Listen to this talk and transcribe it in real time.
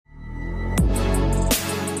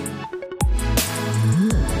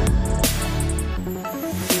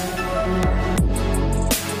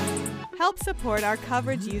Help support our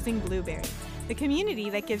coverage using Blueberry, the community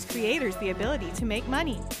that gives creators the ability to make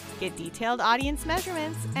money, get detailed audience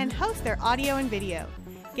measurements, and host their audio and video.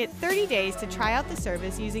 Get 30 days to try out the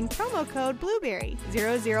service using promo code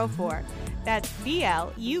Blueberry004. That's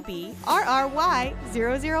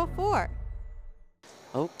BLUBRRY004.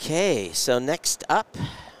 Okay, so next up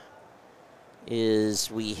is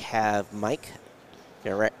we have Mike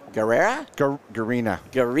Garina.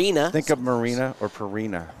 Think of Marina or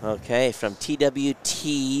Perina. Okay, from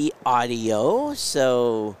TWT Audio.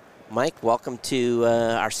 So, Mike, welcome to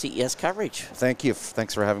our CES coverage. Thank you.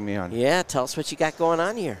 Thanks for having me on. Yeah, tell us what you got going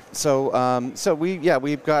on here. So we've got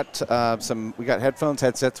we got headphones,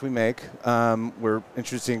 headsets we make. We're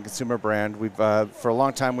introducing a consumer brand. We've for a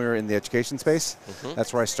long time we were in the education space.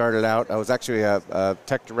 That's where I started out. I was actually a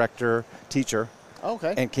tech director, teacher.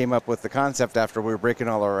 Okay. And came up with the concept after we were breaking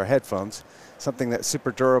all our headphones, something that's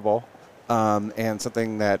super durable and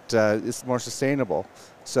something that is more sustainable.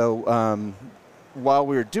 So while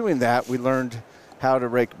we were doing that, we learned how to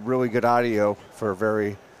make really good audio for a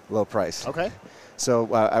very low price. Okay.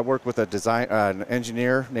 So I work with an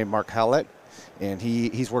engineer named Mark Howlett, and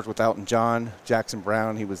he's worked with Elton John, Jackson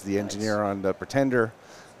Brown. He was the engineer on The Pretender.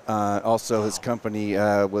 Also, his company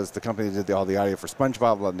was the company that did all the audio for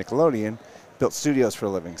SpongeBob on Nickelodeon. Built studios for a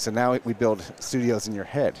living. So now we build studios in your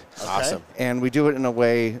head. Okay. Awesome. And we do it in a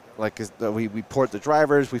way like we port the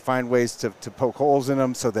drivers. We find ways to poke holes in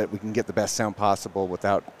them so that we can get the best sound possible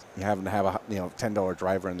without having to have a $10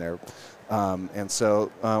 driver in there. And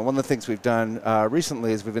so one of the things we've done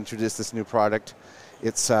recently is we've introduced this new product.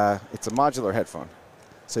 It's a modular headphone.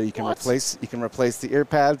 So you can replace the ear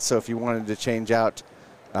pads. So if you wanted to change out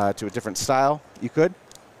to a different style, you could.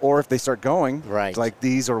 Or if they start going, like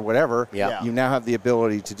these or whatever, you now have the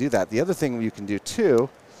ability to do that. The other thing you can do, too,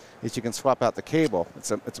 is you can swap out the cable. It's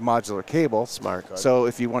a modular cable. Smart. Good. So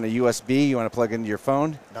if you want a USB, you want to plug into your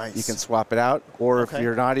phone, you can swap it out. Or if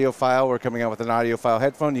you're an audiophile, we're coming out with an audiophile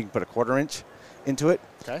headphone, you can put a 1/4 inch into it.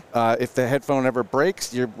 Okay. If the headphone ever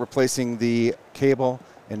breaks, you're replacing the cable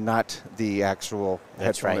and not the actual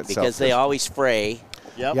headphone itself. Because they always fray.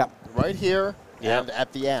 Yep. Right here and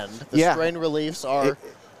at the end. The strain reliefs are...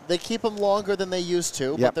 They keep them longer than they used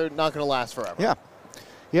to, but they're not going to last forever.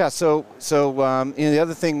 Yeah. So the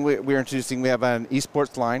other thing we're introducing, we have an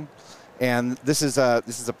esports line, and this is a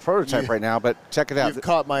prototype right now. But check it out. You've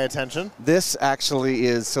caught my attention. This actually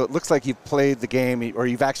is so. It looks like you've played the game, or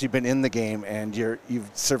you've actually been in the game, and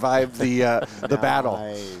you've survived the battle.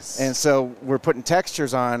 And so we're putting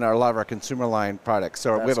textures on a lot of our consumer line products.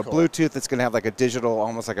 So we have a Bluetooth that's going to have like a digital,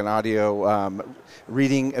 almost like an audio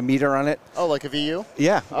reading a meter on it. Oh, like a VU?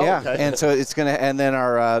 Yeah, Okay. And so it's going to, and then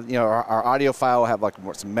our our audio file will have like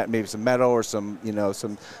more maybe some metal or some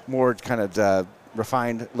some more kind of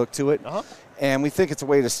refined look to it. And we think it's a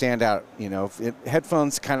way to stand out.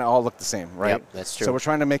 Headphones kind of all look the same, right? Yep, that's true. So we're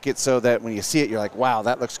trying to make it so that when you see it, you're like, wow,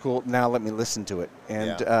 that looks cool. Now let me listen to it.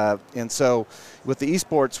 And so with the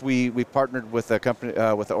esports, we partnered with a company,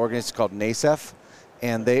 with an organization called NASEF.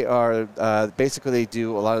 And they are basically they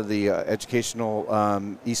do a lot of the educational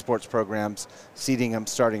esports programs, seeding them,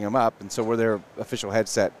 starting them up, and so we're their official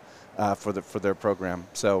headset for their program.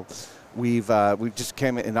 So we've just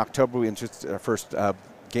came in October. We introduced our first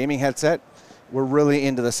gaming headset. We're really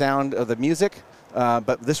into the sound of the music,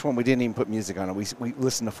 but this one we didn't even put music on it. We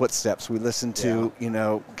listen to footsteps. We listen to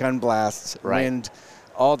gun blasts, wind,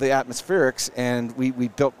 all the atmospherics, and we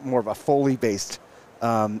built more of a Foley-based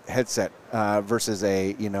headset versus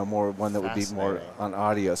a more one that would be more on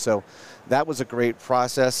audio. So that was a great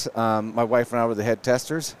process. My wife and I were the head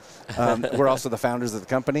testers. We're also the founders of the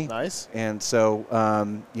company. Nice. And so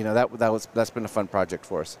that's been a fun project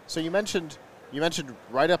for us. So you mentioned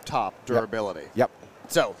right up top durability. Yep.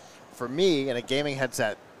 So for me in a gaming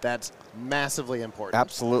headset, that's massively important.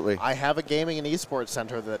 Absolutely. I have a gaming and esports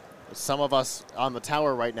center that some of us on the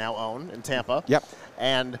tower right now own in Tampa. Yep.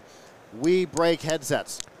 And we break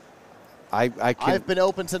headsets. I've been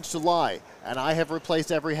open since July, and I have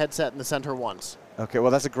replaced every headset in the center once. Okay,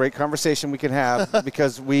 well, that's a great conversation we can have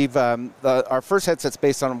because we've our first headset's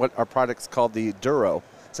based on what our product's called the Duro.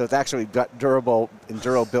 So it's actually got Duro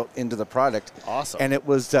built into the product. Awesome. And it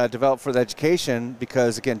was developed for the education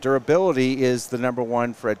because, again, durability is the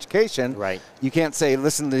 #1 for education. Right. You can't say,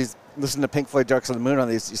 listen to Pink Floyd Dark Side of the Moon on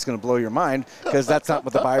these, it's going to blow your mind, because that's not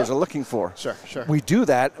what the buyers are looking for. Sure. We do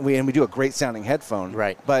that, and we do a great sounding headphone.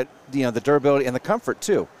 Right. But, the durability and the comfort,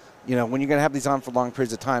 too. When you're going to have these on for long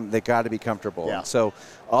periods of time, they got to be comfortable. Yeah. So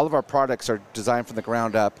all of our products are designed from the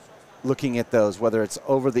ground up, looking at those, whether it's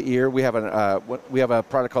over the ear. We have a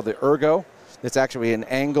product called the Ergo. It's actually an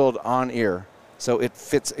angled on-ear. So it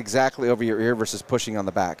fits exactly over your ear versus pushing on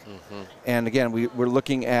the back. And again, we're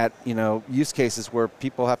looking at, use cases where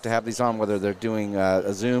people have to have these on, whether they're doing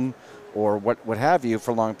a Zoom or what have you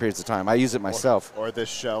for long periods of time. I use it myself. Or this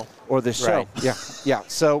show. Or this show. Yeah.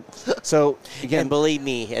 So again, and believe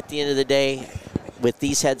me, at the end of the day, with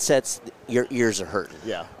these headsets, your ears are hurting.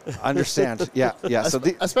 Yeah. Understand. Yeah. So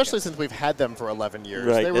especially since we've had them for 11 years.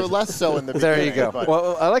 Right. They were less so in the beginning. There you go.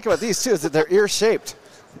 Well, I like about these too is that they're ear shaped.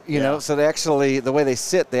 So they actually, the way they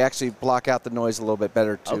sit, they actually block out the noise a little bit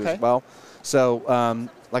better too as well. So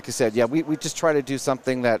like I said, we just try to do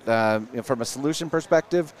something that from a solution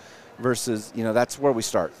perspective versus, that's where we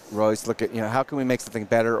start. We always look at, how can we make something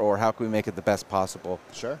better or how can we make it the best possible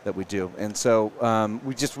that we do. And so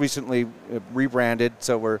we just recently rebranded.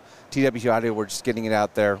 So we're TWT Audio. We're just getting it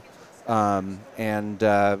out there. We're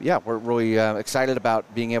really excited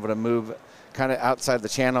about being able to move kind of outside the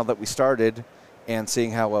channel that we started and seeing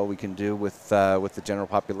how well we can do with the general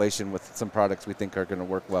population with some products we think are going to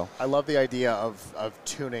work well. I love the idea of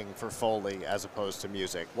tuning for Foley as opposed to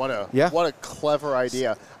music. What a clever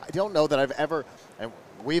idea. I don't know that I've ever, and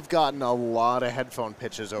we've gotten a lot of headphone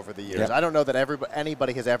pitches over the years. I don't know that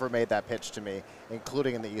anybody has ever made that pitch to me,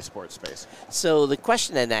 including in the esports space. So the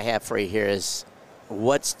question that I have for you here is,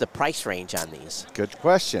 what's the price range on these? Good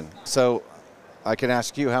question. So I can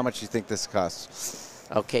ask you how much you think this costs.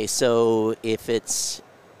 Okay, so if it's,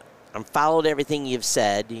 I'm followed everything you've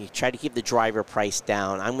said. You try to keep the driver price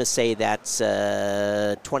down. I'm going to say that's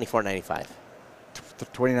 $24.95.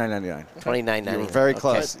 $29.99. $29.99. You're very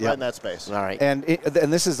close. Right in that space. All right. And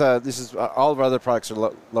this is all of our other products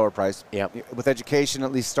are lower price. Yep. With education,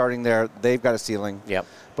 at least starting there, they've got a ceiling. Yep.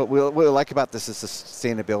 But what we like about this is the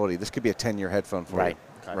sustainability. This could be a 10-year headphone for you.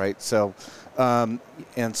 Okay. Right. So,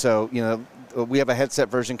 we have a headset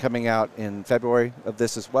version coming out in February of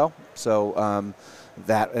this as well. So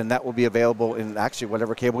that will be available in actually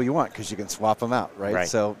whatever cable you want because you can swap them out, right?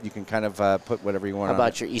 So you can kind of put whatever you want. How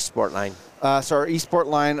about your eSport line? So our eSport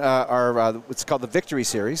line it's called the Victory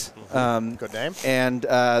Series. Good name. And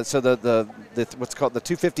so the what's called the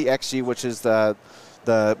 250 XG, which is what's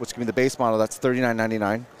going to be the base model, that's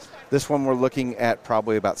 $39.99. This one we're looking at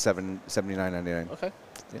probably about $79.99. Okay.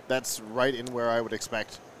 Yeah. That's right in where I would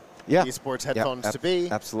expect esports headphones to be.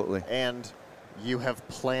 Absolutely. And you have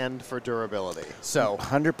planned for durability. So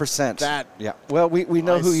 100%. Well, we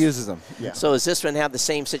know who uses them. Yeah. So does this one have the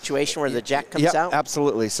same situation where the jack comes out?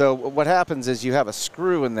 Absolutely. So what happens is you have a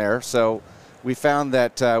screw in there. So we found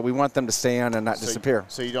that we want them to stay on and not disappear.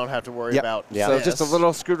 So you don't have to worry about So just a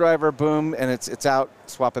little screwdriver, boom, and it's out.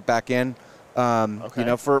 Swap it back in.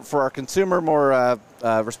 For our consumer, more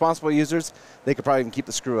responsible users, they could probably even keep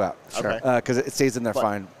the screw out. Because it stays in there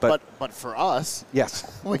fine. But for us,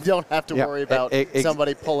 yes, we don't have to worry about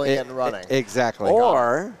somebody pulling it and running. Exactly.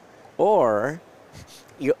 Or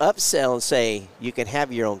you upsell and say you can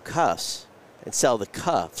have your own cuffs and sell the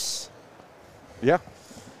cuffs. Yeah.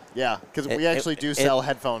 Yeah, because we actually do sell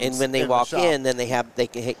headphones. And when they walk in, then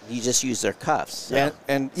you just use their cuffs. Yeah.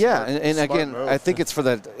 And again, move. I think it's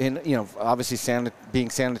for obviously being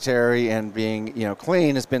sanitary and being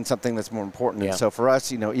clean has been something that's more important. And so for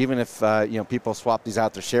us, even if people swap these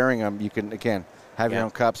out, they're sharing them. You can again have your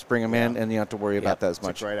own cups, bring them in, and you don't have to worry about that as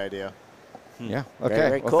much. It's a great idea. Yeah. Okay.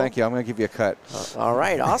 Very well, cool. Thank you. I'm going to give you a cut. All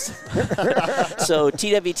right. Awesome. So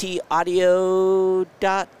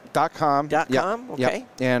TWTaudio.com. Okay. Yep.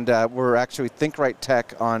 And we're actually Think Right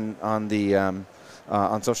Tech on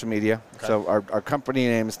social media. Okay. So our company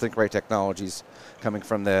name is Think Right Technologies, coming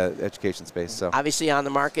from the education space. So obviously on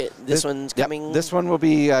the market. This one's coming. Yep. This one will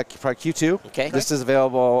be probably Q2. Okay. This is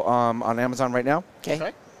available on Amazon right now.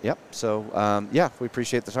 Okay. Yep. So we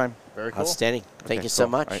appreciate the time. Very cool. Outstanding. Thank you so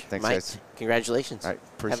much. All right, thanks, Mike. guys. Congratulations. All right.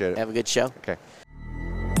 Appreciate it. Have a good show. Okay.